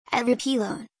At Rupi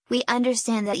Loan, we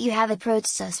understand that you have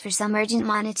approached us for some urgent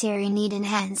monetary need, and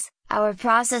hence, our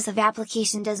process of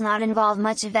application does not involve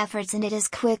much of efforts and it is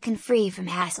quick and free from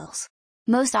hassles.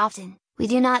 Most often, we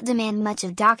do not demand much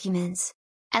of documents.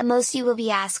 At most you will be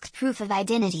asked proof of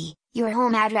identity, your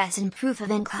home address and proof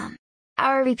of income.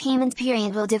 Our repayment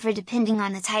period will differ depending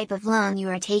on the type of loan you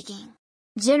are taking.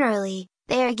 Generally,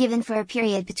 they are given for a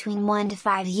period between 1 to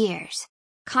 5 years.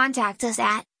 Contact us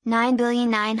at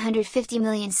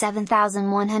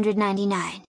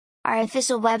 9,950,007,199. Our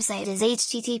official website is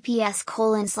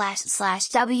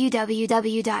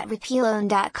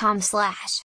https://www.rupiloan.com/.